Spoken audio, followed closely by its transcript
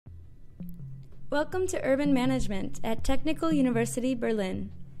Welcome to Urban Management at Technical University Berlin.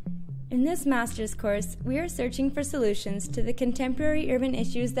 In this master's course, we are searching for solutions to the contemporary urban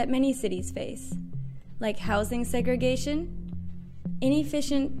issues that many cities face, like housing segregation,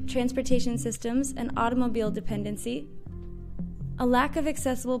 inefficient transportation systems and automobile dependency, a lack of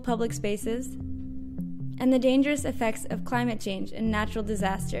accessible public spaces, and the dangerous effects of climate change and natural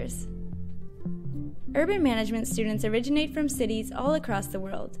disasters. Urban management students originate from cities all across the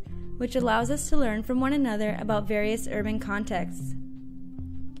world, which allows us to learn from one another about various urban contexts.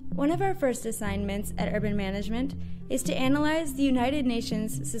 One of our first assignments at Urban Management is to analyze the United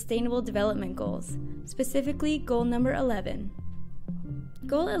Nations Sustainable Development Goals, specifically Goal number 11.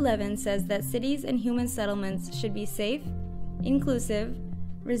 Goal 11 says that cities and human settlements should be safe, inclusive,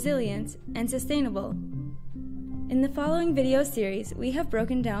 resilient, and sustainable. In the following video series, we have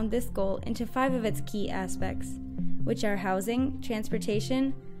broken down this goal into 5 of its key aspects, which are housing,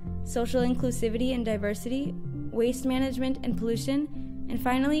 transportation, social inclusivity and diversity, waste management and pollution, and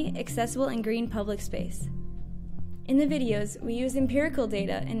finally, accessible and green public space. In the videos, we use empirical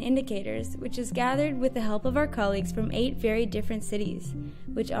data and indicators, which is gathered with the help of our colleagues from 8 very different cities,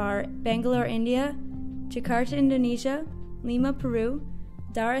 which are Bangalore, India, Jakarta, Indonesia, Lima, Peru,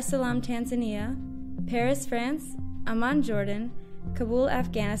 Dar es Salaam, Tanzania, Paris, France, Amman, Jordan, Kabul,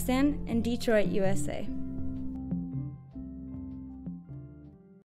 Afghanistan, and Detroit, USA.